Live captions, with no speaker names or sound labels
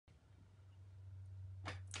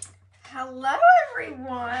Hello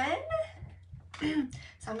everyone.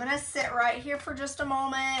 So I'm gonna sit right here for just a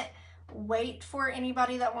moment, wait for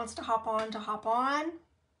anybody that wants to hop on.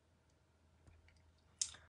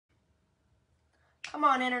 Come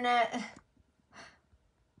on, internet.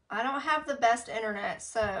 I don't have the best internet,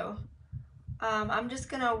 so I'm just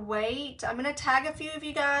gonna wait. I'm gonna tag a few of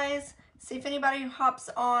you guys, see if anybody hops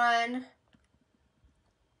on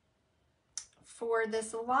for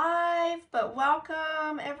this live, but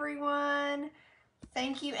welcome everyone.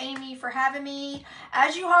 Thank you, Amy, for having me.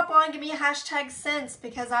 As you hop on, give me a hashtag sense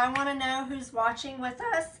because I want to know who's watching with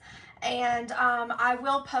us. And I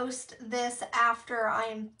will post this after I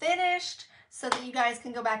am finished so that you guys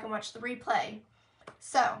can go back and watch the replay.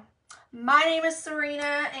 So, my name is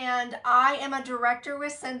Serena and I am a director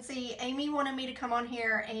with Scentsy. Amy wanted me to come on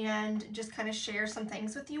here and just kind of share some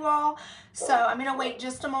things with you all. So, I'm going to wait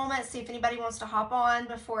just a moment, see if anybody wants to hop on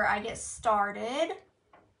before I get started.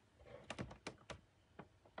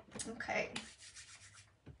 Okay.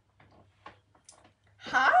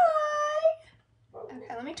 Hi.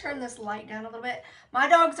 Okay, let me turn this light down a little bit. My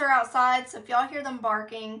dogs are outside, so if y'all hear them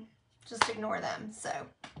barking, just ignore them. So.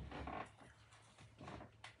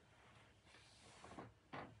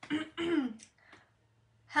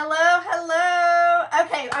 Hello.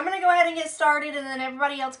 Okay, I'm going to go ahead and get started, and then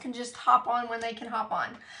everybody else can just hop on when they can hop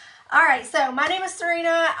on. All right, so my name is Serena.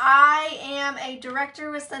 I am a director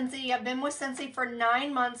with Scentsy. I've been with Scentsy for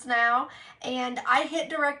 9 months now, and I hit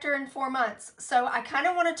director in 4 months. So I kind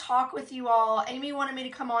of want to talk with you all. Amy wanted me to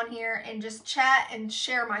come on here and just chat and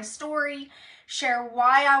share my story, share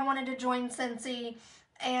why I wanted to join Scentsy,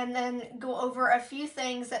 and then go over a few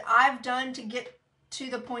things that I've done to get to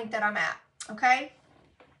the point that I'm at, okay?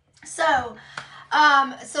 So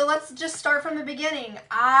let's just start from the beginning.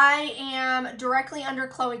 I am directly under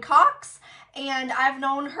Chloe Cox, and I've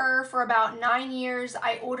known her for about 9 years.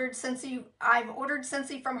 I've ordered Scentsy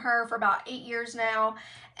from her for about 8 years now,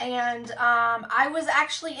 and I was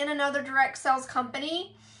actually in another direct sales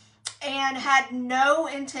company and had no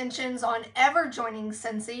intentions on ever joining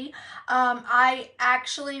Scentsy. I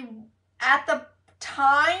actually, at the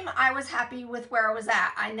time, I was happy with where I was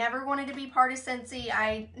at. I never wanted to be part of Scentsy.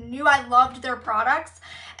 I knew I loved their products,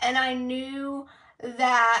 and I knew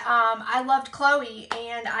that I loved Chloe,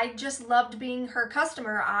 and I just loved being her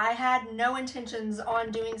customer. I had no intentions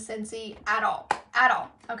on doing Scentsy at all,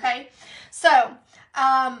 okay? So,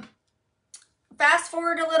 fast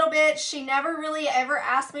forward a little bit, she never really ever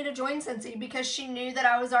asked me to join Scentsy because she knew that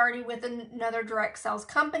I was already with another direct sales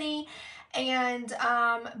company, and,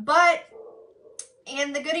 but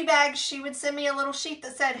in the goodie bag, she would send me a little sheet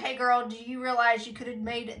that said, hey girl, do you realize you could have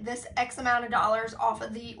made this X amount of dollars off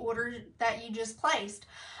of the order that you just placed?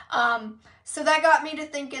 So that got me to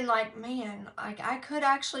thinking like, man, I could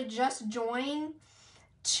actually just join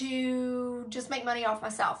to just make money off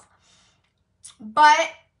myself.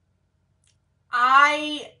 But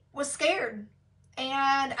I was scared,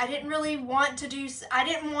 and I didn't really want to I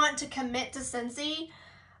didn't want to commit to Scentsy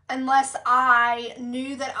unless I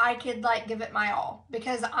knew that I could like give it my all,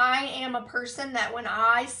 because I am a person that when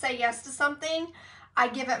I say yes to something, I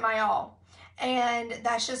give it my all, and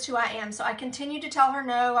that's just who I am. So I continued to tell her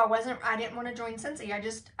no, I didn't want to join Scentsy.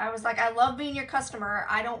 I was like, I love being your customer,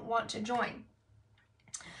 I don't want to join.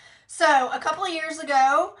 So a couple of years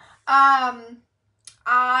ago, some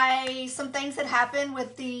things had happened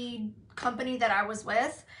with the company that I was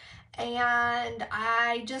with, and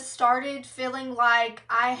I just started feeling like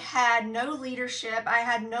I had no leadership. I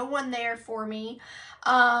had no one there for me.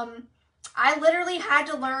 I literally had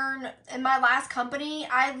to learn. In my last company,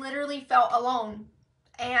 I literally felt alone,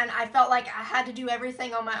 and I felt like I had to do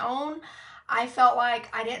everything on my own. I felt like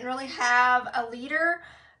I didn't really have a leader.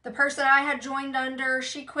 The person I had joined under,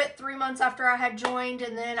 she quit 3 months after I had joined,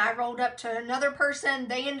 and then I rolled up to another person.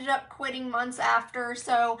 They ended up quitting months after.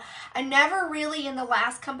 So I never really, in the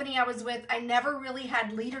last company I was with, I never really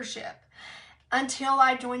had leadership until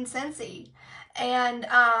I joined Scentsy. And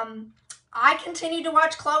I continued to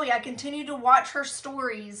watch Chloe. I continued to watch her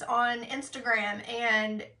stories on Instagram,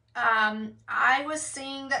 and I was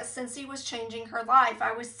seeing that Scentsy was changing her life.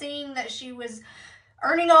 I was seeing that she was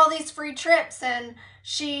earning all these free trips, and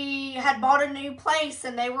she had bought a new place,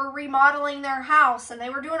 and they were remodeling their house, and they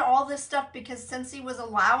were doing all this stuff because Scentsy was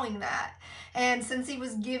allowing that, and Scentsy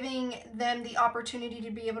was giving them the opportunity to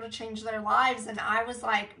be able to change their lives. And I was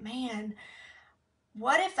like, man,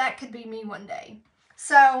 what if that could be me one day?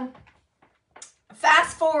 So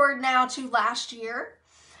fast forward now to last year,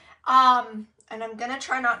 and I'm gonna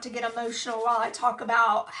try not to get emotional while I talk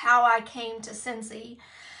about how I came to Scentsy.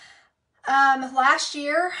 Last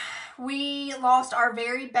year, we lost our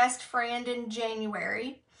very best friend in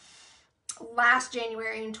January, last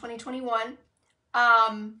January in 2021.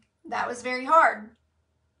 That was very hard.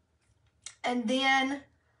 And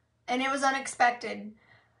it was unexpected.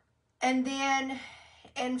 And then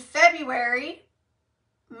in February,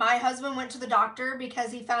 my husband went to the doctor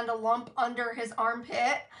because he found a lump under his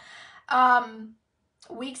armpit,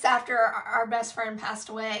 weeks after our best friend passed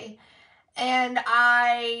away. And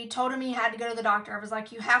I told him he had to go to the doctor. I was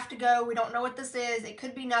like, you have to go. We don't know what this is. It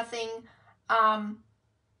could be nothing.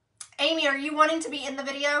 Amy, are you wanting to be in the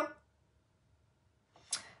video?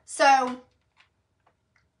 So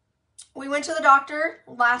we went to the doctor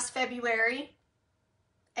last February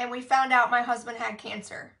and we found out my husband had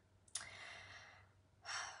cancer.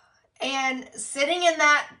 And sitting in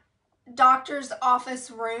that doctor's office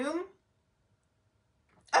room,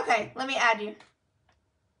 okay, let me add you.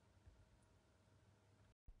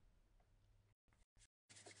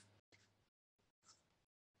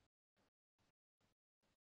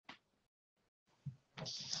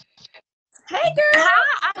 Hey, girl.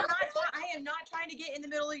 I am not trying to get in the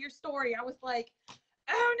middle of your story. I was like,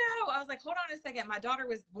 oh no. I was like, hold on a second. My daughter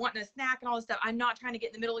was wanting a snack and all this stuff. I'm not trying to get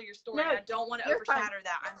in the middle of your story. No, I don't want to overshadow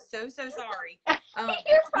that. I'm so sorry.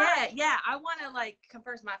 Yeah. I want to like come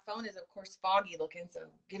first. My phone is of course foggy looking, so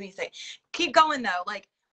give me a sec. Keep going though. Like,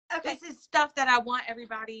 okay. This is stuff that I want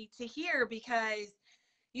everybody to hear because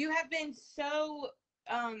you have been so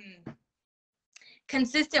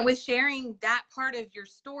consistent with sharing that part of your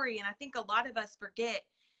story. And I think a lot of us forget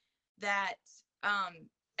that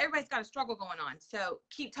everybody's got a struggle going on. So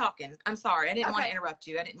keep talking. I'm sorry. I didn't want to interrupt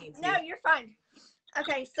you. I didn't mean to. No, you're fine.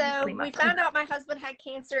 Okay, so we found out my husband had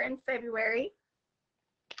cancer in February.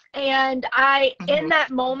 And in that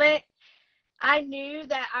moment, I knew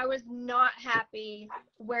that I was not happy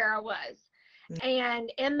where I was.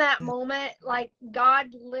 And in that moment, like God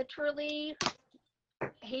literally,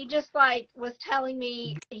 he just like was telling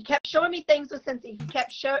me, he kept showing me things with scentsy. He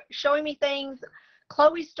kept showing me things.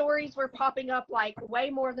 Chloe's stories were popping up like way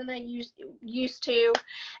more than they used to.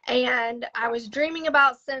 And I was dreaming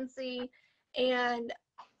about scentsy. And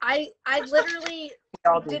I literally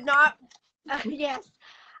did not, yes.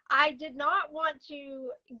 I did not want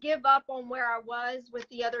to give up on where I was with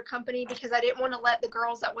the other company because I didn't want to let the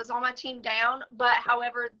girls that was on my team down. But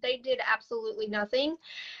however, they did absolutely nothing.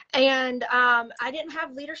 And I didn't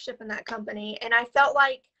have leadership in that company. And I felt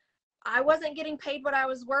like I wasn't getting paid what I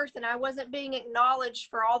was worth. And I wasn't being acknowledged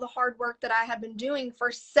for all the hard work that I had been doing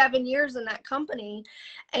for 7 years in that company.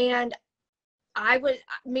 And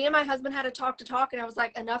me and my husband had a talk, and I was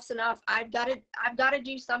like, enough's enough. I've got to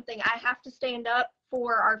do something. I have to stand up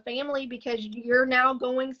for our family because you're now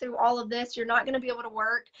going through all of this. You're not going to be able to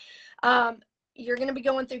work. You're going to be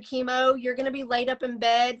going through chemo. You're going to be laid up in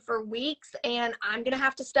bed for weeks, and I'm going to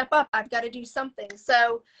have to step up. I've got to do something.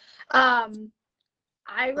 So,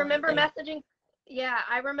 I remember messaging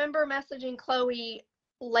Chloe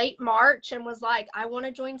late March and was like, I want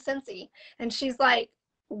to join Scentsy. And she's like,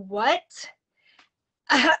 what?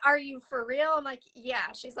 Are you for real? I'm like,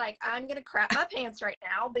 yeah. She's like, I'm going to crap my pants right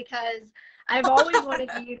now because I've always wanted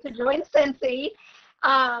you to join Scentsy.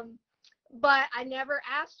 But I never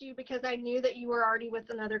asked you because I knew that you were already with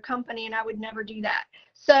another company and I would never do that.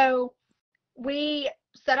 So we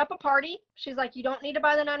set up a party. She's like, you don't need to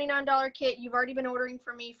buy the $99 kit. You've already been ordering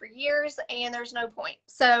from me for years and there's no point.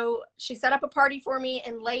 So she set up a party for me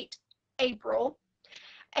in late April.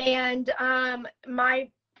 And I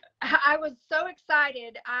was so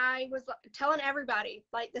excited. I was telling everybody,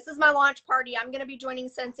 like, this is my launch party. I'm going to be joining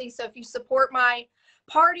Scentsy. So if you support my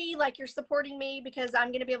party, like you're supporting me, because I'm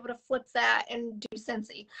going to be able to flip that and do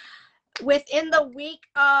Scentsy. Within the week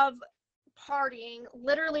of partying,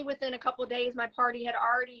 literally within a couple of days, my party had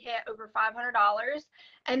already hit over $500.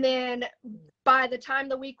 And then by the time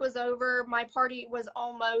the week was over, my party was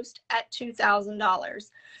almost at $2,000.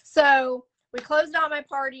 So we closed out my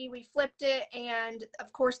party, we flipped it, and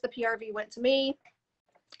of course the PRV went to me.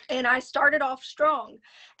 And I started off strong.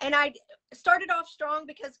 And I started off strong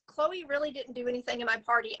because Chloe really didn't do anything in my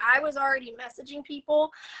party. I was already messaging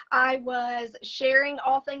people. I was sharing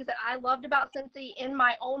all things that I loved about Scentsy in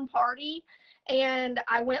my own party. And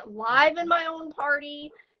I went live in my own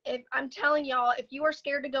party. I'm telling y'all, if you are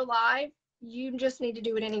scared to go live, you just need to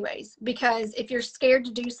do it anyways. Because if you're scared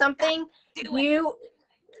to do something, if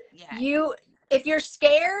you're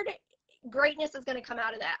scared, greatness is going to come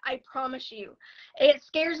out of that. I promise you. It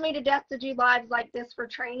scares me to death to do lives like this for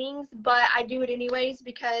trainings, but I do it anyways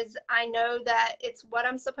because I know that it's what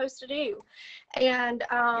I'm supposed to do. And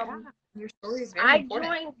your story is very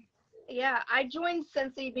important. I joined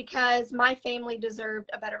Scentsy because my family deserved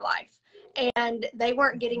a better life, and they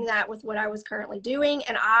weren't getting that with what I was currently doing.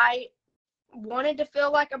 And I wanted to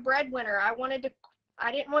feel like a breadwinner.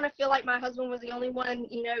 I didn't want to feel like my husband was the only one,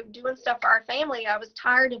 doing stuff for our family. I was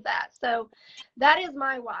tired of that. So that is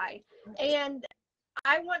my why. And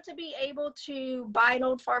I want to be able to buy an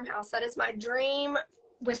old farmhouse. That is my dream.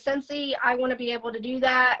 With Scentsy, I want to be able to do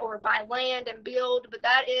that, or buy land and build, but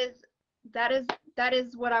that is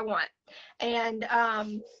what I want. And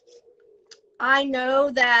I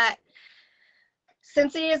know that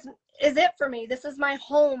Scentsy is it for me. This is my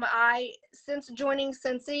home. Since joining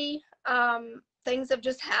Scentsy, things have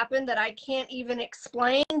just happened that I can't even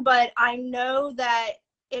explain, but I know that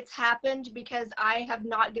it's happened because I have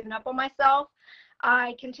not given up on myself.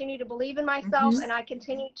 I continue to believe in myself, and I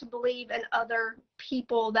continue to believe in other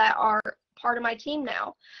people that are part of my team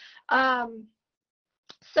now.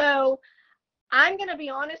 So I'm going to be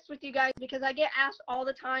honest with you guys, because I get asked all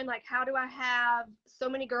the time, like, how do I have so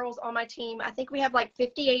many girls on my team? I think we have like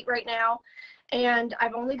 58 right now, and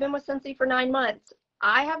I've only been with Scentsy for 9 months.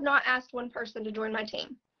 I have not asked one person to join my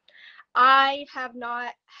team. I have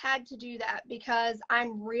not had to do that because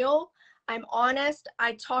I'm real. I'm honest.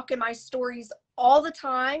 I talk in my stories all the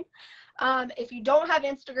time. If you don't have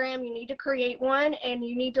Instagram, you need to create one, and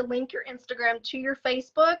you need to link your Instagram to your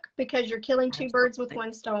Facebook, because you're killing two birds with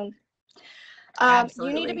one stone.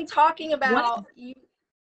 You need to be talking about you.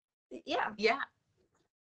 Yeah.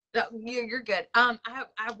 No, you're good. I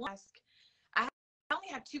want to ask. I only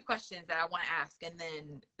have 2 questions that I want to ask, and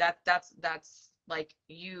then that's like,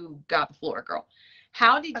 you got the floor, girl.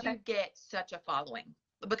 How did you get such a following?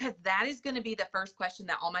 Because that is going to be the first question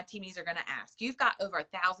that all my teamies are going to ask. You've got over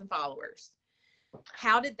 1,000 followers.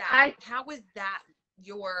 How was that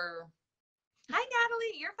your? Hi,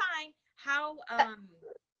 Natalie. You're fine.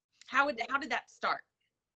 How did that start?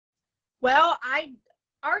 Well, I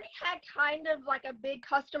already had kind of like a big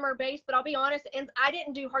customer base, but I'll be honest, and I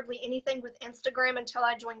didn't do hardly anything with Instagram until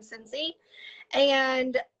I joined Scentsy.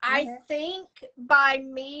 And I think by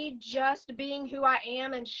me just being who I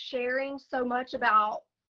am and sharing so much about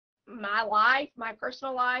my life, my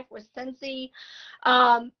personal life with Scentsy,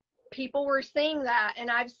 people were seeing that. And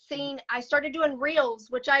I started doing reels,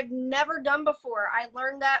 which I've never done before. I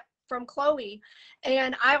learned that from Chloe.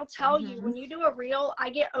 And I'll tell you, when you do a reel,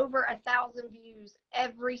 I get over 1,000 views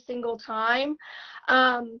every single time.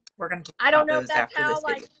 We're going to talk I don't know about if that's how,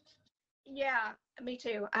 video. Yeah, me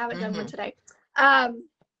too. I haven't done one today.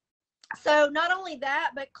 So not only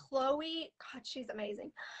that, but Chloe, God, she's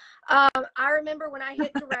amazing. I remember when I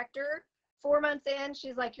hit director 4 months in,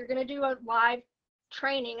 she's like, you're going to do a live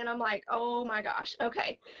training. And I'm like, oh my gosh.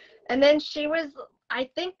 Okay. And then I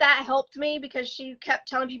think that helped me, because she kept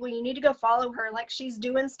telling people, you need to go follow her. Like, she's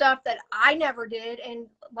doing stuff that I never did. And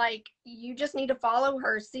like, you just need to follow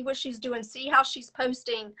her, see what she's doing, see how she's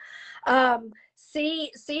posting,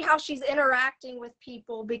 see how she's interacting with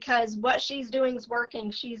people, because what she's doing is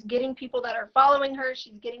working. She's getting people that are following her.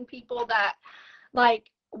 She's getting people that like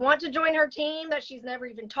want to join her team that she's never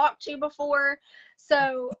even talked to before.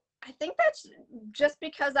 So I think that's just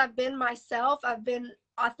because I've been myself. I've been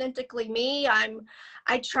authentically me.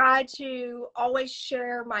 I try to always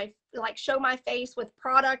show my face with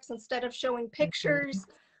products instead of showing pictures.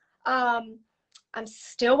 I'm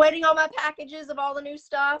still waiting on my packages of all the new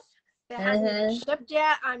stuff that hasn't been shipped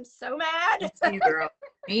yet. I'm so mad. Me too, girl.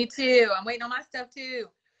 Me too. I'm waiting on my stuff too.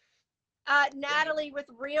 Natalie, with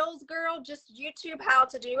Reels, girl, just YouTube how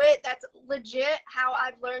to do it. That's legit how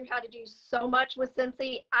I've learned how to do so much with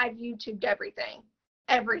Scentsy. I've YouTubed everything.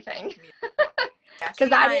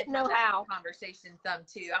 Because I didn't know how. Conversation some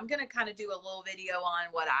too. I'm gonna kind of do a little video on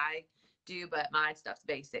what I do, but my stuff's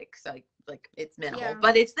basic, so like it's minimal,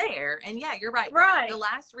 but it's there. And yeah, you're right. The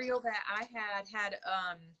last reel that I had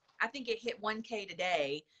I think it hit 1K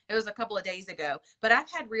today. It was a couple of days ago, but I've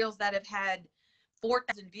had reels that have had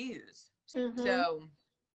 4,000 views. So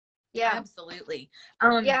yeah, absolutely.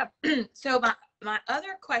 So my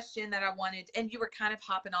other question that I wanted, and you were kind of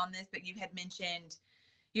hopping on this, but you had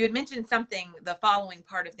mentioned something, the following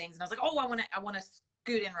part of things, and I was like, oh, I want to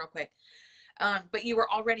scoot in real quick. But you were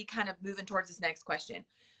already kind of moving towards this next question.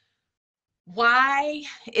 Why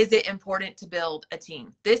is it important to build a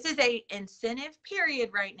team? This is a incentive period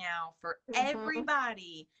right now for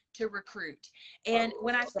everybody to recruit. And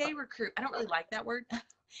when I say recruit, I don't really like that word,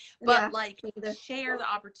 but share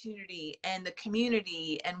the opportunity and the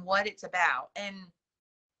community and what it's about. And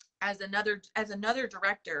as another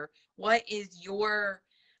director, what is your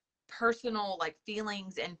personal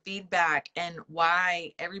feelings and feedback, and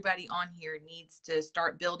why everybody on here needs to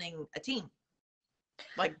start building a team?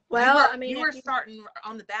 You were starting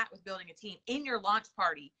on the bat with building a team. In your launch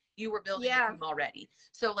party, you were building a team already.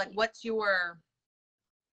 So what's your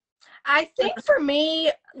I think for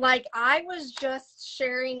me, like I was just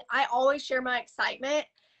sharing, I always share my excitement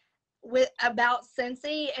about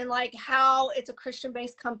scentsy and like how it's a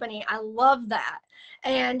Christian-based company. I love that.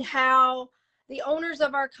 And how the owners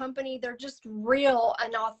of our company, they're just real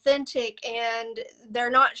and authentic and they're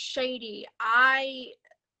not shady. I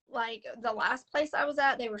like the last place I was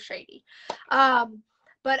at, they were shady.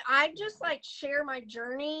 But I just like share my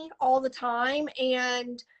journey all the time,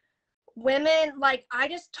 and women, like I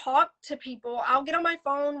just talk to people. I'll get on my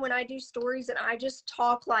phone when I do stories and I just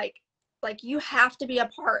talk like you have to be a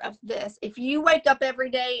part of this. If you wake up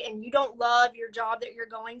every day and you don't love your job that you're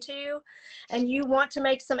going to and you want to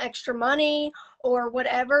make some extra money or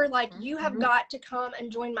whatever, like you have got to come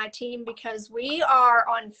and join my team, because we are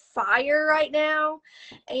on fire right now.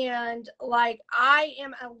 And like I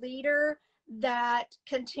am a leader that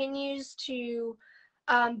continues to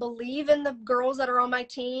believe in the girls that are on my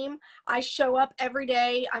team. I show up every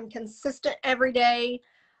day. I'm consistent every day.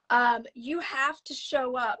 You have to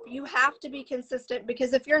show up. You have to be consistent,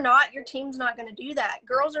 because if you're not, your team's not going to do that.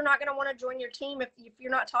 Girls are not going to want to join your team if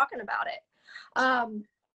you're not talking about it.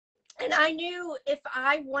 And I knew if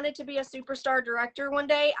I wanted to be a superstar director one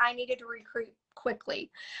day, I needed to recruit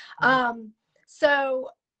quickly. So,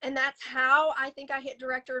 and that's how I think I hit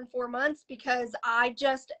director in 4 months, because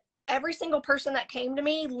every single person that came to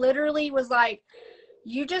me literally was like,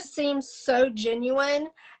 you just seem so genuine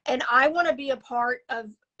and I want to be a part of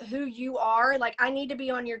who you are. Like I need to be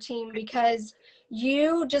on your team because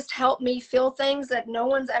you just help me feel things that no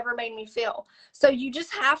one's ever made me feel. So you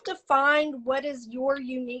just have to find what is your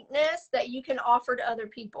uniqueness that you can offer to other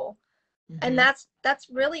people. And that's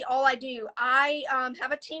really all I do. I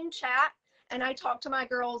have a team chat and I talk to my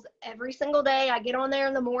girls every single day. I get on there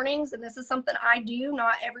in the mornings, and this is something I do.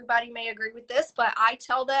 Not everybody may agree with this, but I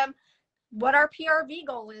tell them what our PRV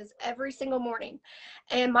goal is every single morning.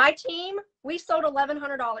 And my team, we sold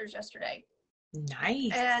 $1,100 yesterday.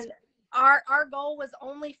 Nice. And our goal was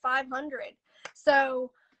only 500.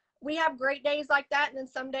 So we have great days like that, and then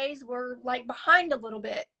some days we're like behind a little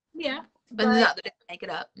bit. Yeah, but not that it make it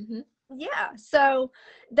up. Yeah, so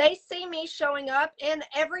they see me showing up, and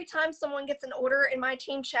every time someone gets an order in my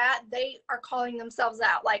team chat, they are calling themselves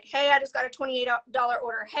out like, hey, I just got a $28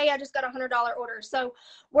 order. Hey, I just got a $100 order. So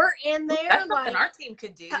we're in there. That's something our team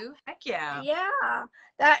could do. Heck yeah. Yeah,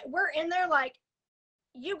 that we're in there like,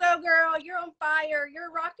 you go girl, you're on fire,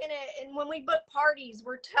 you're rocking it. And when we book parties,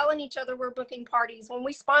 we're telling each other we're booking parties. When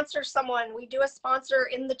we sponsor someone, we do a sponsor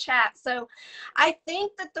in the chat. So I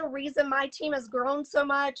think that the reason my team has grown so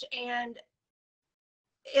much and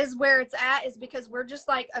is where it's at is because we're just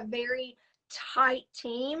like a very tight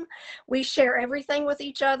team. We share everything with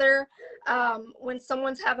each other. When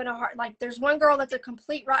someone's having a hard, like there's one girl that's a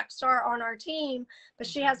complete rock star on our team, but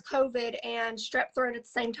she has COVID and strep throat at the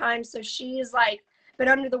same time. So she is like been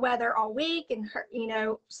under the weather all week, and her,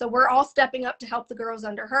 so we're all stepping up to help the girls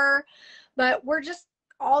under her, but we're just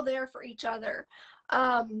all there for each other.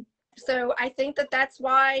 So I think that that's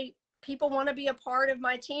why people want to be a part of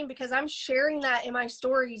my team, because I'm sharing that in my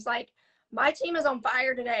stories. Like my team is on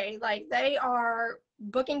fire today. Like they are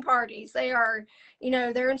booking parties. They are,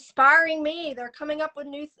 they're inspiring me. They're coming up with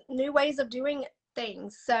new ways of doing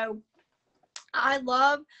things. So I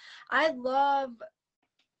love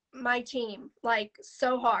my team like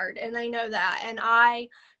so hard, and they know that. And I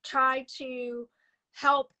try to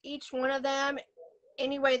help each one of them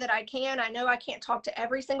any way that I can. I know I can't talk to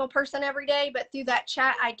every single person every day, but through that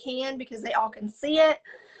chat I can, because they all can see it.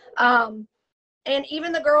 And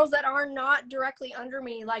even the girls that are not directly under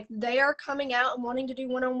me, like they are coming out and wanting to do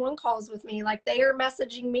one-on-one calls with me. Like they are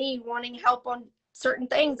messaging me wanting help on certain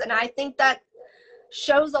things. And I think that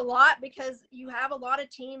shows a lot, because you have a lot of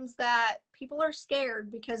teams that people are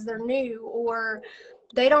scared because they're new, or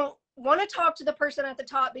they don't want to talk to the person at the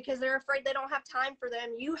top because they're afraid they don't have time for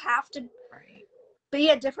them. You have to be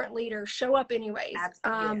a different leader, show up anyways.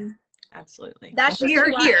 Absolutely. That's just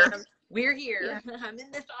we're here. We're here. Yeah. I'm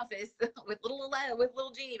in this office with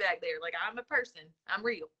little Jeannie back there. Like I'm a person. I'm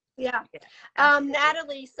real. Yeah.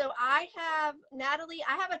 Natalie, so I have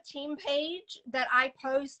a team page that I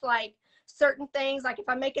post like certain things. Like if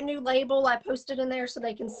I make a new label, I post it in there so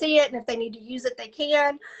they can see it, and if they need to use it, they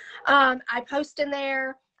can. I post in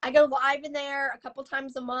there. I go live in there a couple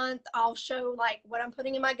times a month. I'll show like what I'm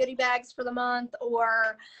putting in my goodie bags for the month,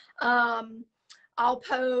 or I'll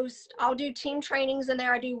do team trainings in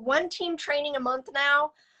there. I do one team training a month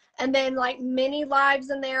now, and then like mini lives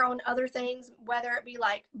in there on other things, whether it be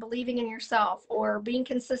like believing in yourself or being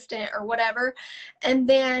consistent or whatever. And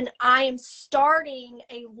then I am starting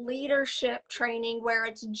a leadership training where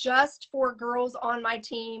it's just for girls on my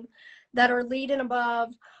team that are leading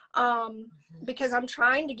above. because I'm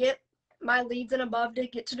trying to get my leads and above to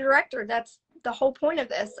get to director. That's the whole point of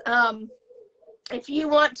this. If you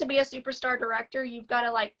want to be a superstar director, you've got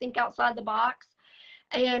to like think outside the box.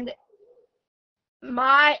 And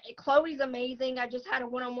Chloe's amazing. I just had a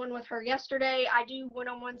one-on-one with her yesterday. I do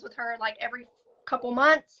one-on-ones with her like every couple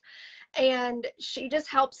months, and she just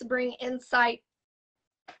helps bring insight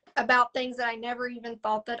about things that I never even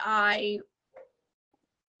thought that I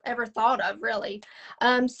ever thought of, really.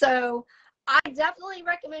 So I definitely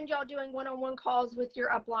recommend y'all doing one-on-one calls with your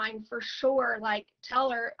upline for sure. Like, tell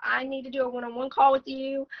her, I need to do a one-on-one call with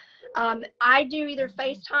you. I do either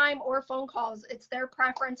FaceTime or phone calls. It's their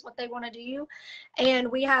preference what they want to do.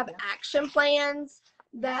 And we have action plans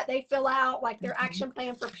that they fill out, like their action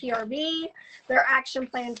plan for PRV, their action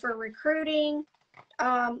plan for recruiting.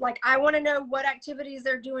 Like, I want to know what activities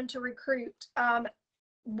they're doing to recruit.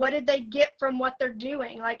 What did they get from what they're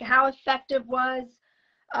doing? Like, how effective was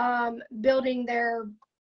building their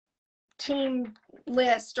team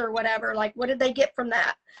list or whatever? Like, what did they get from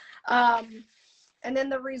that? And then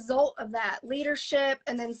the result of that, leadership,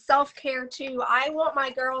 and then self-care too. I want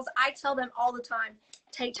my girls, I tell them all the time,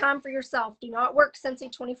 take time for yourself. Do not work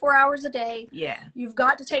Scentsy 24 hours a day. Yeah. You've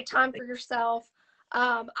got to take time for yourself.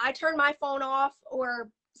 I turn my phone off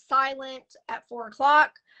or silent at 4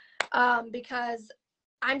 o'clock because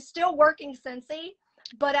I'm still working Scentsy,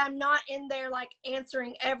 but I'm not in there like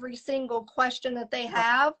answering every single question that they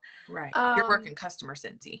have. Right. You're working customer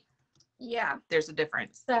Scentsy. Yeah. There's a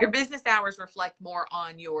difference. So, your business hours reflect more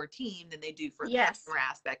on your team than they do for the customer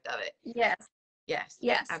aspect of it. Yes. Yes.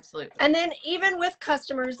 Yes. Absolutely. And then even with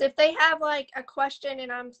customers, if they have like a question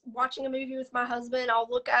and I'm watching a movie with my husband, I'll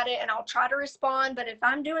look at it and I'll try to respond. But if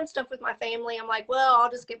I'm doing stuff with my family, I'm like, well,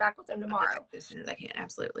 I'll just get back with them tomorrow. As soon as I can.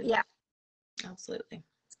 Absolutely. Yeah. Absolutely.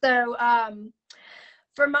 So,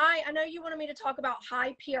 I know you wanted me to talk about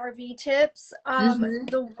high PRV tips.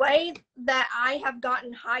 The way that I have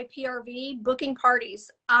gotten high PRV, booking parties,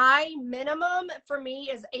 minimum for me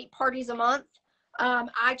is 8 parties a month.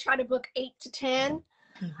 I try to book 8 to 10.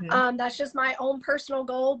 That's just my own personal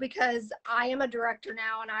goal because I am a director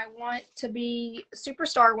now and I want to be a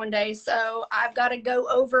superstar one day. So I've got to go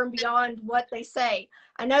over and beyond what they say.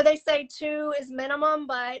 I know they say 2 is minimum,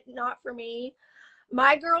 but not for me.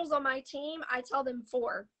 My girls on my team, I tell them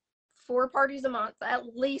 4 parties a month,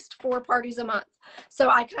 at least 4 parties a month. So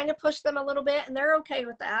I kind of push them a little bit and they're okay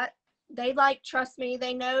with that. They trust me.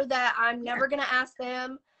 They know that I'm never going to ask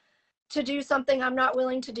them to do something I'm not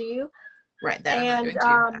willing to do. Right. That and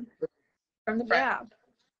from the front. Yeah.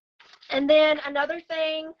 And then another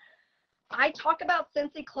thing, I talk about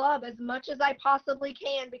Scentsy Club as much as I possibly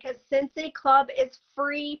can because Scentsy Club is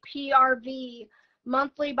free PRV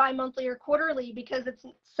monthly, bi-monthly, or quarterly because it's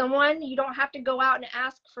someone you don't have to go out and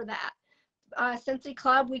ask for that. Scentsy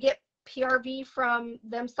Club, we get PRV from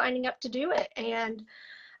them signing up to do it. And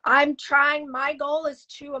I'm trying, my goal is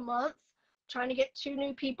 2 a month, trying to get 2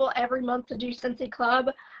 new people every month to do Scentsy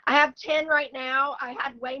Club. I have 10 right now. I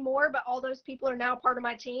had way more, but all those people are now part of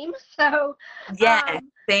my team. So yeah,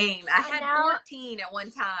 same. I had 14 at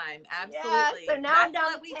one time. Absolutely. Yeah, so now I'm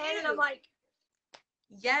down to 10 and I'm like,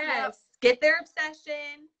 yes, get their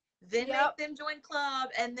obsession, then make them join club,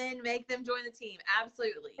 and then make them join the team.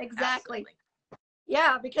 Absolutely. Exactly. Absolutely.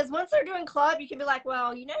 Yeah, because once they're doing club, you can be like,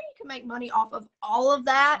 well, you can make money off of all of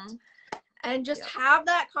that. And just have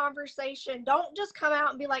that conversation. Don't just come out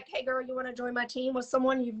and be like, hey, girl, you want to join my team with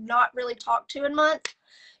someone you've not really talked to in months.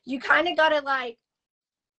 You kind of got to like,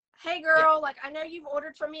 hey, girl, like, I know you've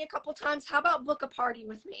ordered from me a couple times. How about book a party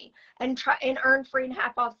with me and try and earn free and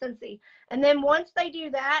half off Scentsy? And then once they do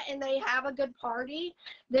that and they have a good party,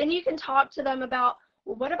 then you can talk to them about,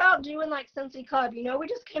 well, what about doing like Scentsy Club? We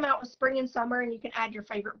just came out with spring and summer and you can add your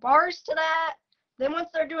favorite bars to that. Then once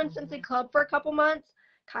they're doing Scentsy Club for a couple months,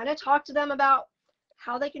 kind of talk to them about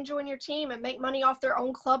how they can join your team and make money off their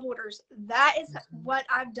own club orders. That is what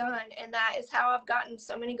I've done, and that is how I've gotten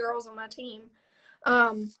so many girls on my team.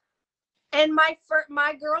 And my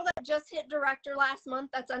girl that just hit director last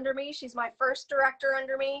month, that's under me, she's my first director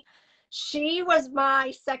under me. She was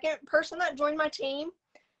my second person that joined my team.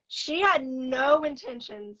 She had no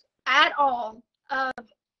intentions at all of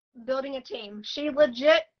building a team. She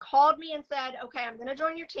legit called me and said, okay, I'm going to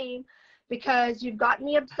join your team because you've gotten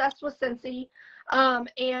me obsessed with Scentsy,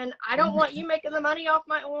 and I don't want you making the money off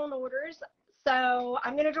my own orders. So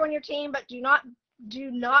I'm going to join your team, but do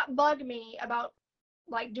not bug me about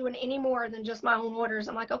like doing any more than just my own orders.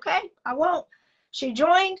 I'm like, okay, I won't. She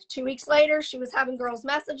joined. 2 weeks later, she was having girls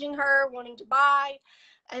messaging her wanting to buy.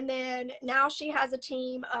 And then now she has a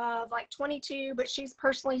team of like 22, but she's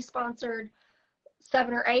personally sponsored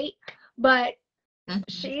 7 or 8. But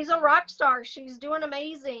she's a rock star. She's doing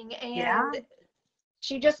amazing. Yeah. And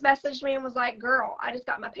she just messaged me and was like, girl, I just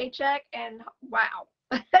got my paycheck and wow.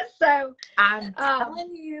 So I'm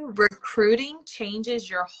telling you, recruiting changes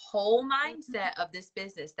your whole mindset of this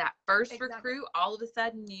business. That first recruit, all of a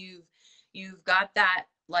sudden you've got that,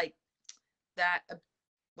 like that,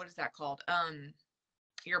 what is that called?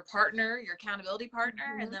 Your partner, your accountability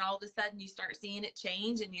partner. And then all of a sudden you start seeing it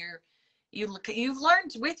change, and you've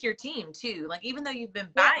learned with your team too. Like, even though you've been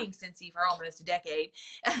buying Scentsy for almost a decade,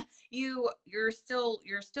 you're still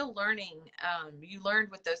learning. You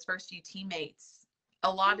learned with those first few teammates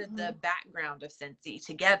a lot of the background of Scentsy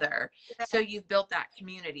together. So you've built that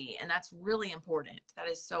community, and that's really important. That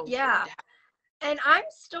is so important to have. And I'm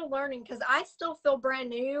still learning because I still feel brand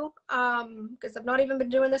new, because I've not even been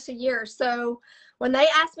doing this a year. So when they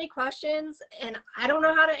ask me questions and I don't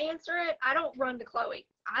know how to answer it, I don't run to Chloe.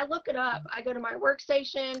 I look it up. I go to my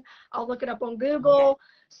workstation. I'll look it up on Google.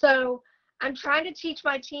 So I'm trying to teach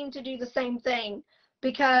my team to do the same thing,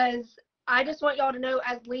 because I just want y'all to know,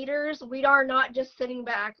 as leaders, we are not just sitting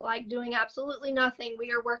back like doing absolutely nothing.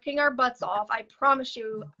 We are working our butts off. I promise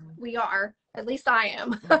you we are. At least I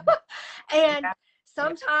am. And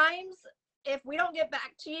sometimes if we don't get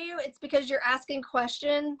back to you, it's because you're asking a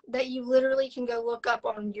question that you literally can go look up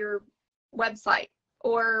on your website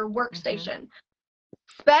or workstation.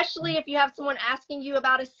 Especially if you have someone asking you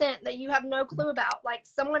about a scent that you have no clue about. Like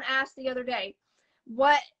someone asked the other day,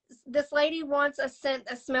 this lady wants a scent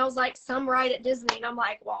that smells like some ride at Disney. And I'm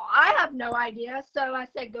like, well, I have no idea. So I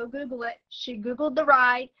said, go Google it. She Googled the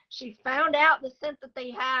ride. She found out the scent that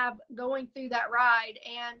they have going through that ride.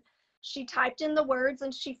 And she typed in the words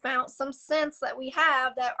and she found some scents that we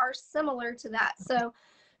have that are similar to that. So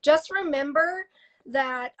just remember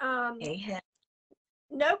that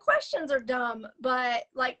no questions are dumb, but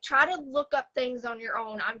like try to look up things on your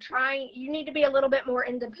own. You need to be a little bit more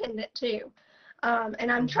independent too.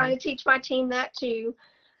 And I'm trying to teach my team that too.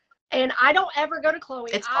 And I don't ever go to Chloe.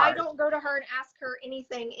 I don't go to her and ask her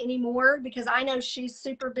anything anymore, because I know she's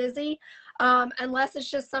super busy, unless it's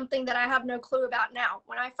just something that I have no clue about. Now,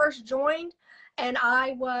 when I first joined and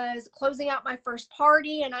I was closing out my first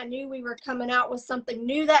party and I knew we were coming out with something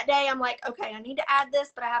new that day, I'm like, okay, I need to add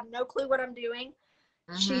this, but I have no clue what I'm doing.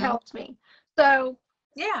 She helped me. So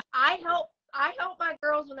yeah, I help my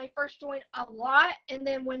girls when they first join a lot, and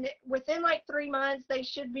then within like 3 months they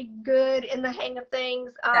should be good in the hang of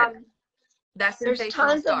things. That's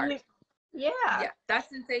sensational start. Yeah, that's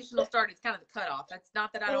sensational start. It's kind of the cutoff. That's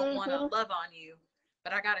not that I don't want to love on you,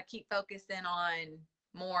 but I got to keep focusing on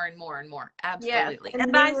more and more and more. Absolutely. And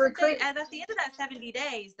at the end of that 70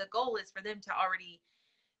 days, the goal is for them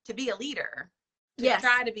to be a leader.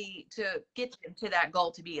 Try to get them to that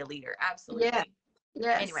goal to be a leader. Absolutely.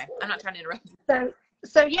 Yes. Anyway, I'm not trying to interrupt you.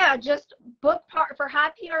 So yeah, just book for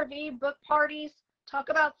high PRV, book parties, talk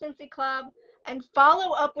about Scentsy Club, and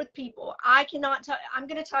follow up with people. I'm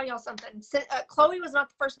going to tell y'all something. Chloe was not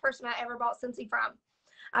the first person I ever bought Scentsy from.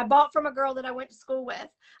 I bought from a girl that I went to school with.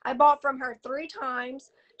 I bought from her 3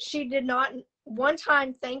 times. She did not one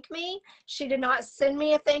time thank me. She did not send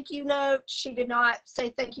me a thank you note. She did not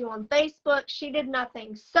say thank you on Facebook. She did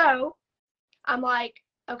nothing. So I'm like,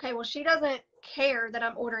 okay, well, she doesn't care that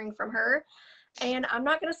I'm ordering from her, and I'm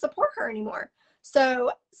not going to support her anymore.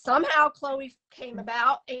 So somehow Chloe came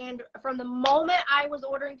about, and from the moment I was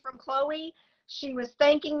ordering from Chloe, she was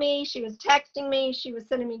thanking me, she was texting me, she was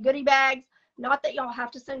sending me goodie bags. Not that y'all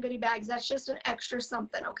have to send goodie bags. That's just an extra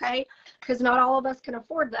something, okay? Because not all of us can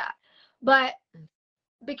afford that. But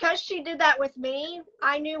because she did that with me,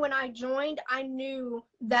 I knew when I joined, I knew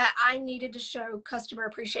that I needed to show customer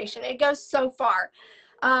appreciation. It goes so far.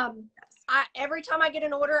 Every time I get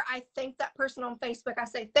an order, I thank that person on Facebook. I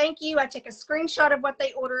say, thank you. I take a screenshot of what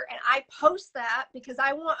they order and I post that because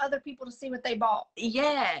I want other people to see what they bought.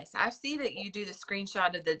 Yes. I see that you do the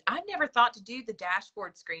screenshot I've never thought to do the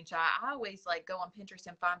dashboard screenshot. I always like go on Pinterest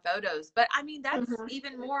and find photos, but I mean, that's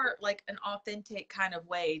even more like an authentic kind of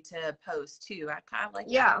way to post too. I kind of like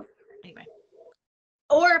that. Anyway.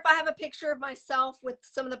 Or if I have a picture of myself with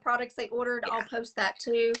some of the products they ordered, I'll post that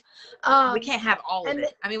too. We can't have all of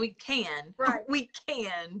it. I mean, we can. Right. We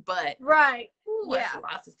can, but. Right. That's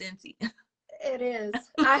lots of Scentsy. It is.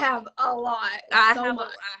 I have a lot. I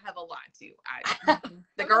have a lot too.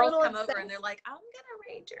 The girls come over and they're like, I'm gonna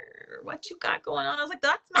rate what you got going on. I was like,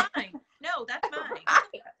 that's mine. No, that's mine.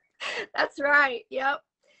 That's right. Yep.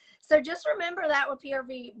 So just remember that with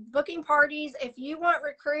PRV, booking parties, if you want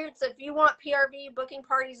recruits, if you want PRV, booking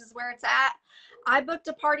parties is where it's at. I booked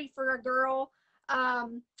a party for a girl.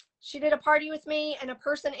 She did a party with me, and a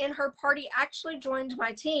person in her party actually joined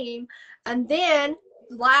my team. And then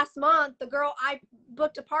last month, the girl I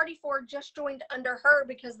booked a party for just joined under her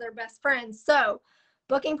because they're best friends. So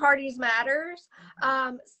booking parties matters.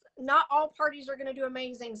 Not all parties are going to do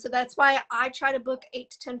amazing. So that's why I try to book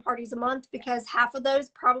 8 to 10 parties a month, because half of those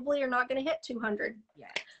probably are not going to hit 200. Yeah.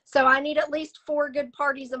 So I need at least 4 good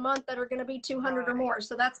parties a month that are going to be 200 or more.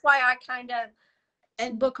 So that's why I kind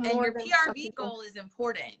of book more. And your PRV goal is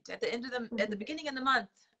important. At the end of the, at the beginning of the month,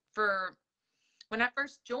 for when I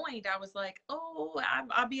first joined, I was like, oh,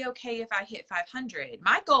 I'll be okay if I hit 500.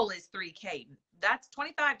 My goal is 3K. That's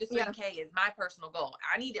 25 to 3K is my personal goal.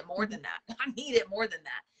 I need it more than that. I need it more than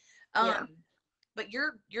that. But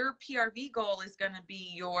your PRV goal is going to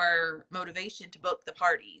be your motivation to book the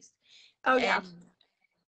parties. Oh, yeah. And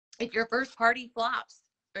if your first party flops,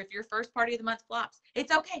 or if your first party of the month flops,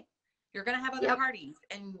 it's okay. You're going to have other parties.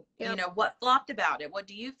 And you know, what flopped about it? What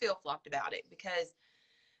do you feel flopped about it? Because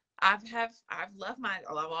I've loved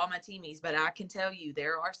all my teamies, but I can tell you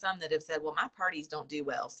there are some that have said, well, my parties don't do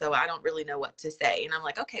well, so I don't really know what to say. And I'm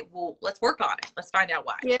like, okay, well, let's work on it. Let's find out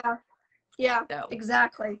why. Yeah, so,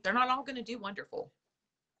 exactly. They're not all going to do wonderful.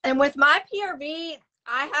 And with my PRV,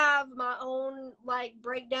 I have my own like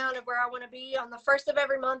breakdown of where I want to be. On the first of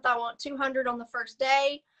every month, I want 200 on the first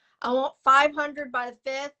day. I want 500 by the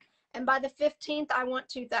 5th. And by the 15th, I want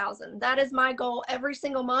 2,000. That is my goal every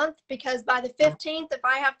single month, because by the 15th, if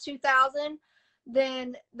I have 2,000,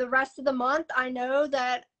 then the rest of the month, I know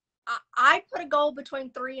that I put a goal between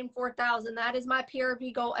 3,000 and 4,000. That is my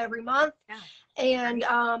PRV goal every month. And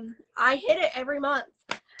I hit it every month.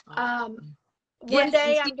 One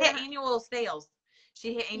day she hit annual sales.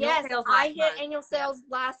 She hit annual sales last month. I hit annual sales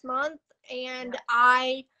last month, and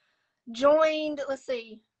I joined,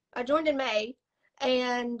 I joined in May.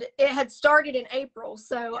 And it had started in April.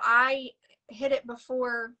 So I hit it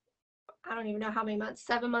before, I don't even know how many months,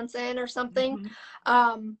 7 months in or something,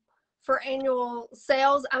 for annual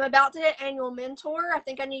sales. I'm about to hit annual mentor. I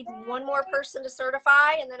think I need one more person to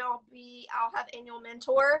certify, and then I'll have annual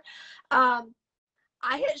mentor. I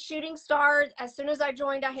hit shooting star. As soon as I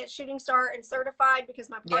joined, I hit shooting star and certified because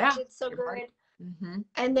my party did so good.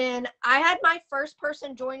 And then I had my first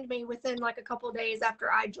person joined me within like a couple of days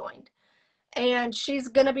after I joined. And she's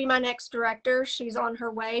going to be my next director. She's on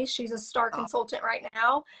her way. She's a star consultant right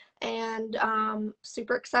now, and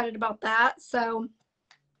super excited about that. So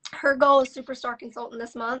her goal is superstar consultant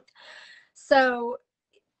this month. So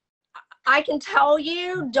I can tell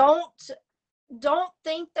you, don't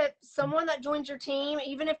think that someone that joins your team,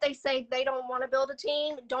 even if they say they don't want to build a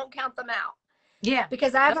team, don't count them out. Yeah.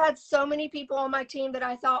 Because I've had so many people on my team that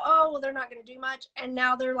I thought, oh, well, they're not going to do much. And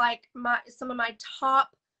now they're like some of my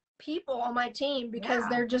top people on my team, because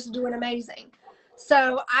they're just doing amazing.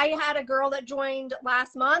 So I had a girl that joined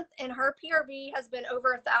last month, and her PRV has been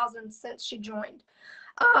over 1,000 since she joined.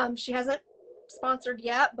 She hasn't sponsored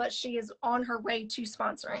yet, but she is on her way to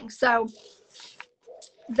sponsoring. So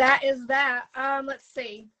that is that. Let's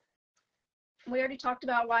see. We already talked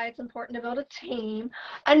about why it's important to build a team.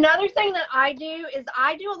 Another thing that I do is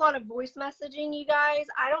I do a lot of voice messaging, you guys.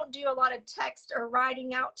 I don't do a lot of text or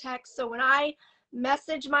writing out text. So when I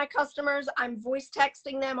message my customers, I'm voice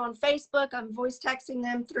texting them on Facebook. I'm voice texting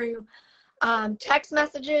them through text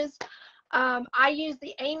messages. I use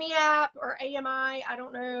the Amy app, or AMI. I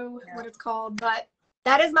don't know what it's called, but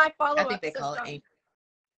that is my follow-up system. I think they call it Amy.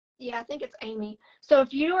 Yeah, I think it's Amy. So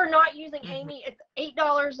if you are not using Amy, it's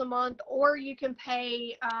 $8 a month, or you can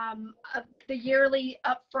pay the yearly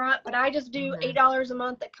upfront. But I just do $8 a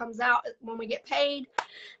month that comes out when we get paid,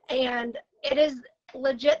 and it is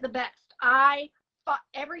legit the best.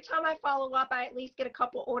 Every time I follow up, I at least get a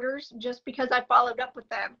couple orders just because I followed up with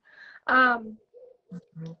them. And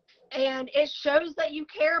it shows that you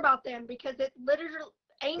care about them, because it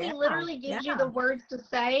Amy literally gives you the words to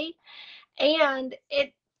say, and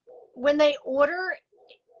when they order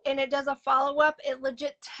and it does a follow-up, it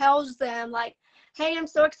legit tells them like, hey, I'm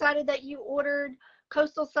so excited that you ordered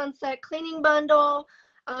Coastal Sunset cleaning bundle.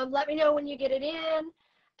 Let me know when you get it in.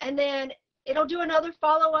 And then it'll do another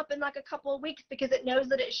follow-up in like a couple of weeks, because it knows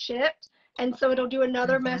that it shipped. And so it'll do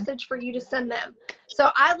another message for you to send them.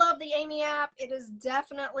 So I love the Amy app. It is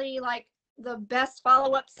definitely like the best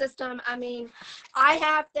follow-up system. I mean, I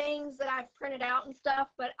have things that I've printed out and stuff,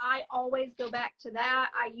 but I always go back to that.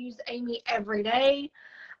 I use Amy every day.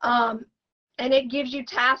 And it gives you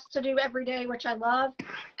tasks to do every day, which I love.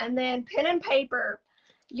 And then pen and paper.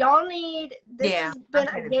 Y'all need, this has been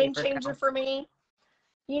a game changer for me.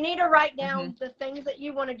 You need to write down the things that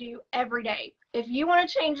you want to do every day. If you want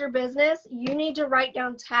to change your business, you need to write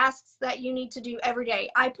down tasks that you need to do every day.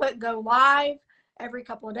 I put go live every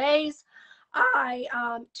couple of days.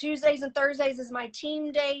 Tuesdays and Thursdays is my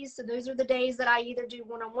team days. So those are the days that I either do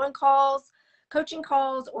one-on-one calls, coaching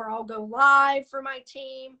calls, or I'll go live for my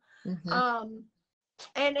team.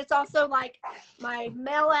 And it's also like my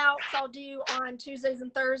mail outs I'll do on Tuesdays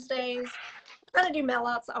and Thursdays. I kind of do mail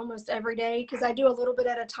outs almost every day because I do a little bit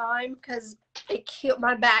at a time because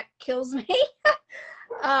my back kills me.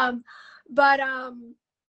 But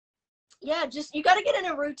yeah, just you got to get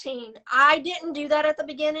in a routine. I didn't do that at the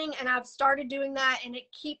beginning, and I've started doing that, and it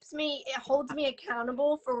holds me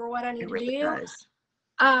accountable for what I need to do. Does.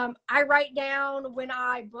 I write down when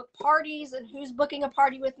I book parties and who's booking a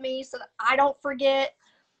party with me so that I don't forget.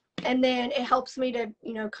 And then it helps me to,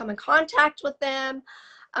 come in contact with them.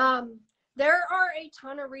 There are a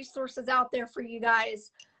ton of resources out there for you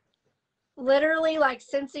guys. Literally, like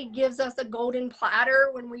scentsy gives us a golden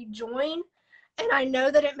platter when we join. And I know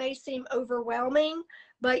that it may seem overwhelming,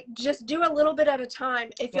 but just do a little bit at a time.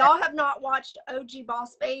 If y'all have not watched OG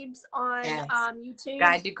Boss Babes on YouTube,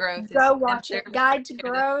 Guide to Growth, go watch it. Guide to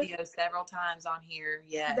Growth. Several times on here.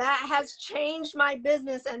 Yes. That has changed my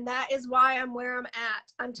business, and that is why I'm where I'm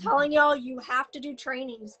at. I'm telling y'all, you have to do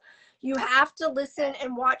trainings. You have to listen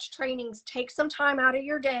and watch trainings. Take some time out of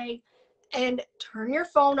your day and turn your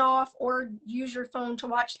phone off or use your phone to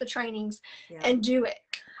watch the trainings and do it.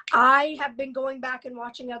 I have been going back and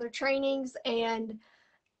watching other trainings, and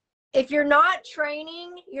if you're not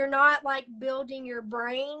training, you're not like building your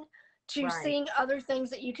brain to seeing other things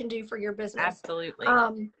that you can do for your business. Absolutely.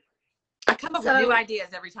 I come up with new ideas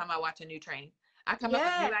every time I watch a new training. I come up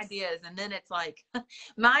with new ideas, and then it's like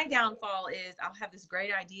my downfall is I'll have this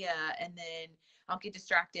great idea and then I'll get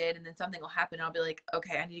distracted and then something will happen. I'll be like,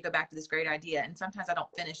 okay, I need to go back to this great idea. And sometimes I don't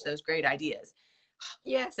finish those great ideas.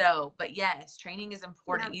 Yes. But yes, training is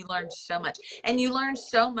important. You learn so much, and you learn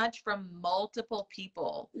so much from multiple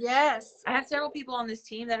people. Yes. I have several people on this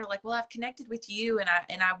team that are like, well, I've connected with you and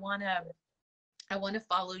I want to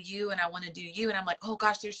follow you and I want to do you. And I'm like, oh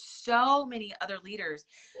gosh, there's so many other leaders.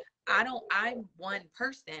 I'm one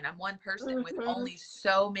person. I'm one person with only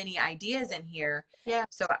so many ideas in here. Yeah.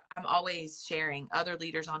 So I'm always sharing other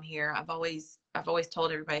leaders on here. I've always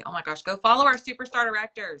told everybody, oh my gosh, go follow our superstar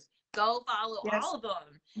directors. Go follow all of them.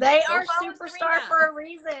 They are superstar for a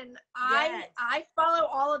reason. I follow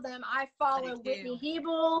all of them. I follow Whitney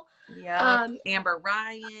Hebel. Amber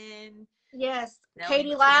Ryan. Yes.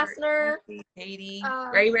 Katie Lassner. Katie.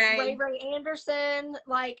 Ray Anderson.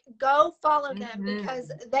 Like, go follow them because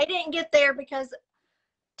they didn't get there because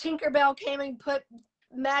Tinkerbell came and put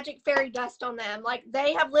magic fairy dust on them. Like,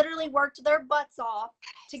 they have literally worked their butts off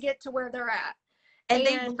to get to where they're at. And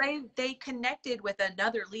they connected with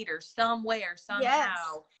another leader some way or somehow. Yes.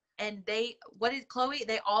 And what is Chloe?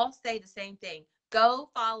 They all say the same thing. Go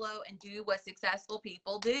follow and do what successful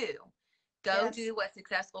people do. Go do what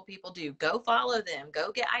successful people do. Go follow them.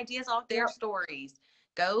 Go get ideas off their stories.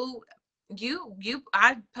 Go.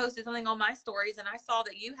 I posted something on my stories and I saw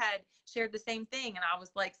that you had shared the same thing. And I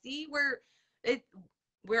was like, see, we're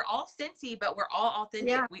all scentsy, but we're all authentic.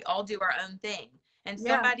 Yeah. We all do our own thing. And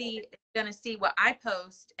somebody is going to see what I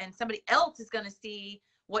post and somebody else is going to see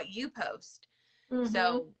what you post.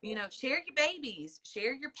 So, share your babies,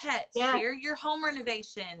 share your pets, share your home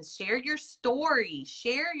renovations, share your story,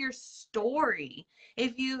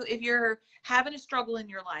 If you're having a struggle in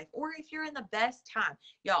your life or if you're in the best time,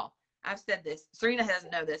 y'all, I've said this, Serena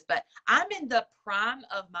doesn't know this, but I'm in the prime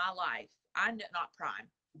of my life. I'm not prime.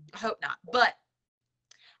 I hope not, but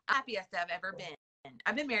happiest I've ever been.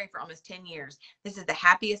 I've been married for almost 10 years. This is the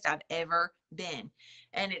happiest I've ever been.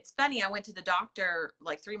 And it's funny, I went to the doctor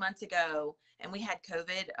like 3 months ago and we had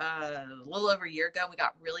COVID a little over a year ago. We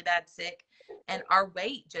got really bad sick and our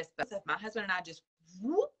weight my husband and I just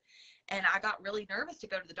whoop. And I got really nervous to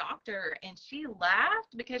go to the doctor and she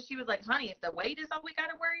laughed because she was like, honey, if the weight is all we got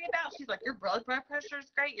to worry about, she's like, your blood pressure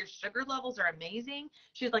is great. Your sugar levels are amazing.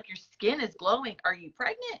 She's like, your skin is glowing. Are you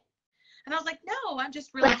pregnant? And I was like, no, I'm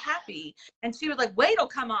just really happy. And she was like, weight will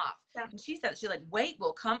come off. And she's like, weight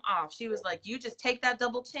will come off. She was like, you just take that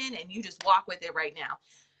double chin and you just walk with it right now.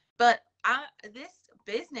 But this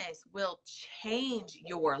business will change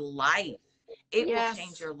your life. It will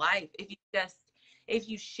change your life. If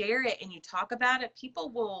you share it and you talk about it,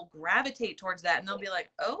 people will gravitate towards that and they'll be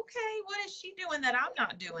like, okay, what is she doing that I'm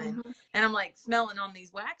not doing? And I'm like smelling on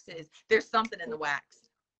these waxes. There's something in the wax.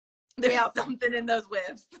 There's something in those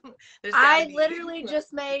whiffs. I literally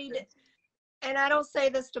just made, and I don't say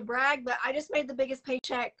this to brag, but I just made the biggest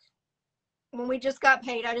paycheck when we just got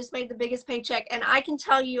paid. I just made the biggest paycheck. And I can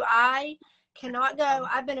tell you, I cannot go.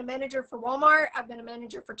 I've been a manager for Walmart. I've been a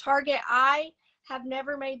manager for Target. I have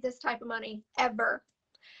never made this type of money ever.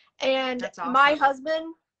 And my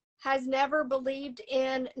husband has never believed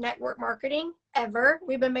in network marketing ever.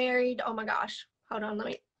 We've been married, oh my gosh, hold on,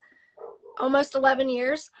 almost 11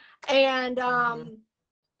 years. And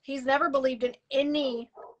he's never believed in any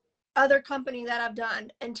other company that I've done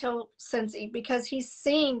until scentsy, because he's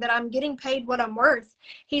seeing that I'm getting paid what I'm worth.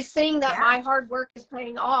 He's seeing that my hard work is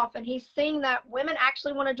paying off, and he's seeing that women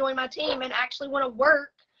actually want to join my team and actually want to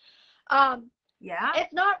work.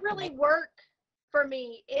 It's not really work for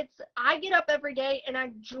me. I get up every day and I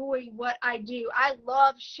enjoy what I do. I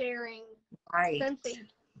love sharing scentsy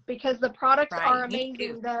because the products are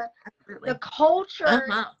amazing. The culture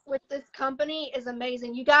with this company is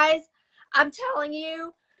amazing. You guys, I'm telling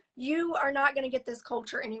you, you are not going to get this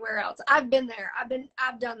culture anywhere else. I've been there. I've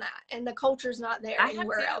done that, and the culture's not there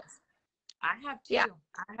anywhere else. I have too. Yeah.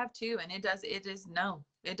 I have too, and it doesn't.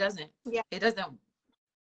 Yeah. It doesn't.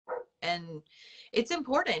 And it's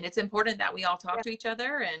important. It's important that we all talk to each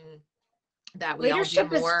other and that we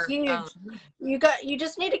leadership all do more. Is huge. You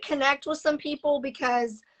just need to connect with some people,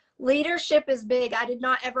 because leadership is big. I did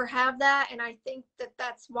not ever have that, and I think that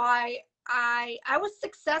that's why I was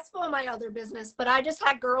successful in my other business, but I just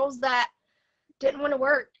had girls that didn't want to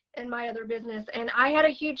work in my other business. And I had a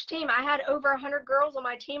huge team. I had over 100 girls on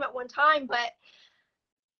my team at one time, but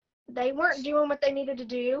they weren't doing what they needed to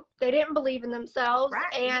do. They didn't believe in themselves.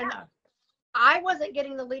 And I wasn't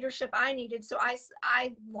getting the leadership I needed. So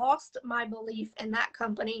I lost my belief in that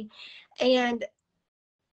company. And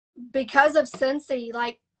because of scentsy,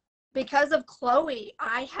 because of Chloe,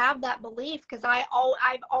 I have that belief, because I've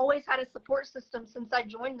always had a support system since I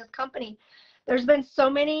joined this company. There's been so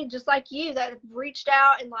many just like you that have reached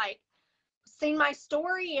out and seen my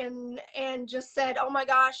story and just said, oh my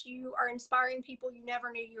gosh, you are inspiring people you never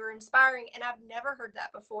knew you were inspiring. And I've never heard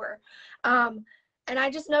that before. And I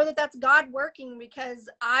just know that that's God working, because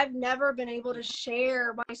I've never been able to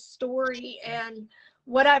share my story and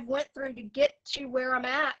what I've went through to get to where I'm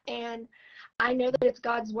at. And I know that it's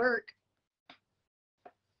God's work,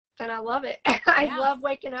 and I love it. I love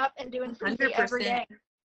waking up and doing something every day.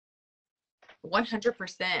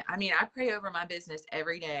 100%. I mean, I pray over my business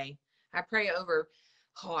every day. I pray over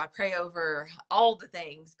all the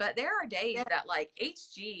things. But there are days that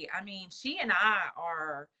HG, I mean, she and I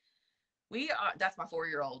are, that's my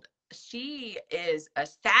 4-year-old. She is a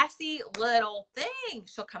sassy little thing.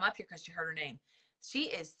 She'll come up here because she heard her name. She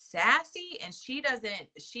is sassy, and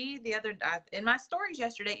in my stories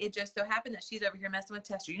yesterday, it just so happened that she's over here messing with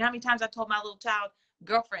testers. You know how many times I told my little child,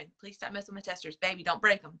 girlfriend, please stop messing with testers. Baby, don't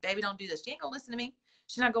break them. Baby, don't do this. She ain't gonna listen to me.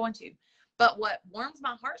 She's not going to. But what warms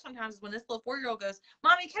my heart sometimes is when this little 4-year-old goes,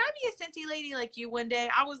 Mommy, can I be a scentsy lady like you one day?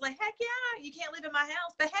 I was like, heck yeah. You can't live in my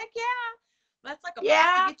house, but heck yeah. That's like a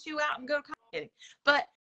plan to get you out and go to college. But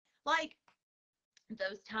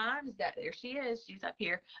those times that there she is, she's up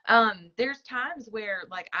here. There's times where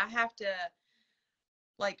I have to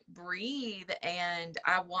breathe, and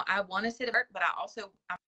I want to sit at work, but I'm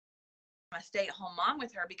a stay-at-home mom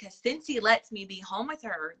with her, because scentsy lets me be home with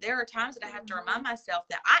her. There are times that I have to remind myself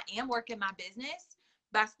that I am working my business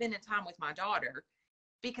by spending time with my daughter,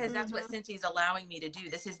 because that's what scentsy is allowing me to do.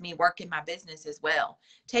 This is me working my business as well,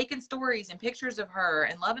 taking stories and pictures of her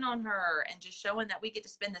and loving on her, and just showing that we get to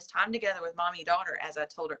spend this time together with mommy and daughter. As I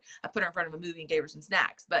told her, I put her in front of a movie and gave her some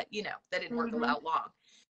snacks, but that didn't work out long.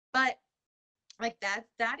 But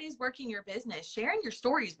that is working your business. Sharing your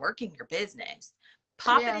stories, working your business.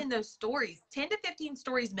 Popping in those stories, 10 to 15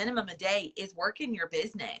 stories minimum a day is working your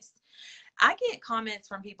business. I get comments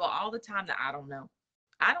from people all the time that I don't know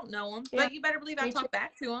them, but you better believe I talk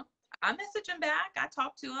back to them. I message them back. I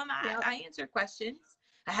talk to them. I answer questions.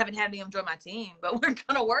 I haven't had any of them join my team, but we're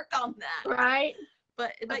going to work on that. Right.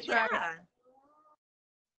 But That's yeah. Right.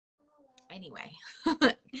 Anyway.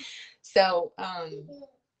 So,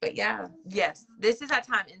 but yeah, yes, this is that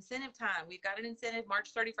time, incentive time. We've got an incentive.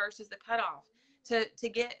 March 31st is the cutoff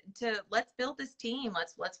let's build this team.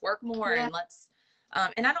 Let's work more and let's,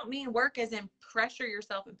 and I don't mean work as in pressure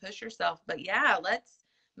yourself and push yourself, but let's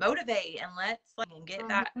motivate and let's get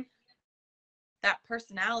that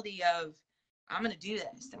personality of, I'm going to do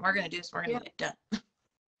this and we're going to do this. We're going to get it done.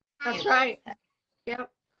 That's right.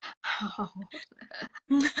 Yep.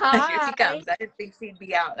 Here she comes. I didn't think she'd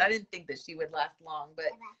be out. I didn't think that she would last long, but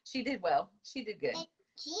she did well. She did good.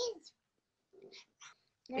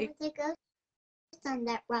 There was a ghost on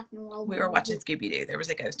that rock and roll. We were watching Scooby-Doo. There was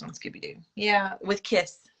a ghost on Scooby-Doo. Yeah, with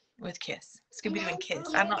Kiss. Scooby-Doo and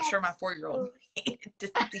Kiss. I'm not sure my 4-year-old needed to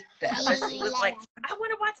see that, but she was like, I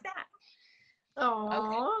want to watch that. Oh,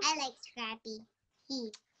 okay. I like Scrappy.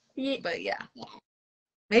 But yeah.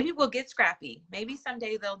 Maybe we'll get Scrappy. Maybe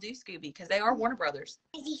someday they'll do Scooby, because they are Warner Brothers.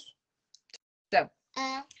 So.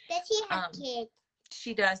 Does he have kids?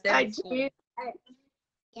 She does. They're I in school. do.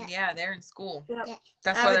 Yeah. Yeah, they're in school. Yep.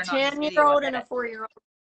 That's I why have they're a not in this video. 10-year-old and a 4-year-old.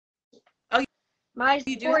 Oh, My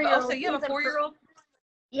you do have. Oh, 4-year-old. so you have a 4-year-old?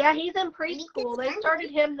 Yeah, he's in preschool. They started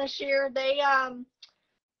him this year. He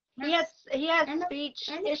has speech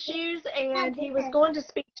issues, and he was going to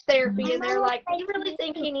speech therapy, and they're like, we really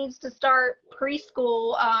think he needs to start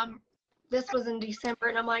preschool. This was in December,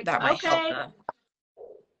 and I'm like, That might help. okay.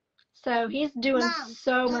 So he's doing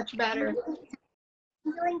so much better.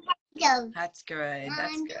 I'm doing tippy toes. That's good.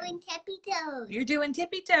 That's I'm good. doing tippy toes. You're doing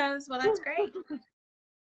tippy toes. Well, that's great.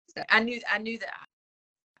 So I knew that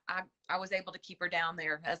I was able to keep her down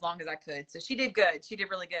there as long as I could. So she did good. She did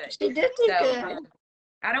really good. She did do good.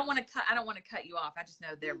 I don't want to cut you off. I just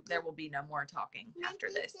know there will be no more talking after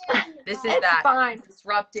this. This is It's that fine.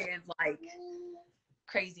 disruptive, like,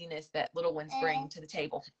 craziness that little ones bring to the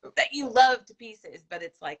table that you love to pieces, but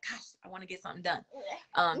it's like, gosh, I want to get something done.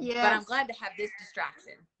 Yes. But I'm glad to have this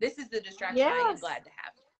distraction. This is the distraction I am glad to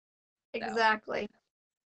have. So. Exactly.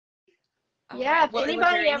 Yeah. Right. Well,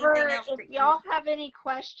 if y'all have any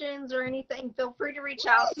questions or anything, feel free to reach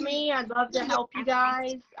out to me. I'd love to help you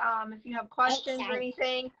guys. If you have questions or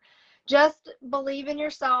anything, just believe in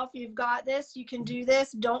yourself. You've got this. You can do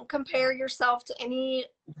this. Don't compare yourself to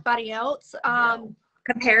anybody else.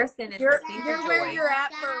 Comparison is you're where you're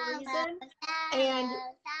at for a reason, and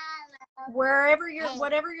whatever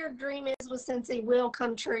your dream is with Scentsy will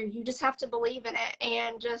come true. You just have to believe in it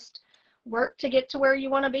and just work to get to where you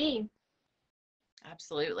want to be.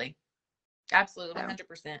 Absolutely.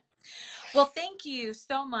 100%. Well, thank you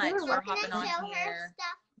so much for hopping on here.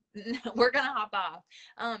 We're gonna hop off.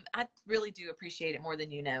 I really do appreciate it more than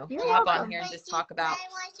you know. You're hop welcome. on here and just talk about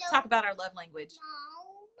our love language.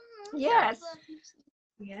 Yes.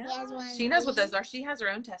 Yeah. She knows what those are. She has her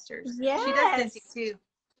own testers. Yes. She does Scentsy too.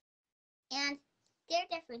 And they're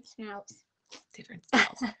different smells. Different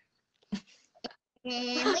smells.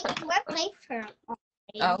 And we're playing for.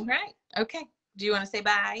 Oh, right. Okay. Do you want to say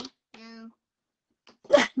bye? No.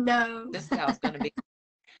 No. This is how it's going to be.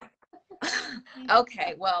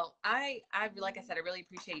 Okay. Well, I like I said, I really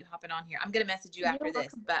appreciate you hopping on here. I'm going to message you after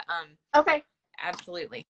this, but okay.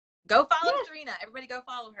 Absolutely. Go follow Serena. Everybody go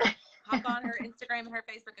follow her. Hop on her Instagram and her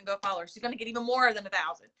Facebook and go follow her. She's going to get even more than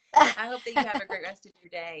 1,000. I hope that you have a great rest of your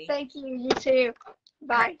day. Thank you. You too.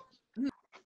 Bye.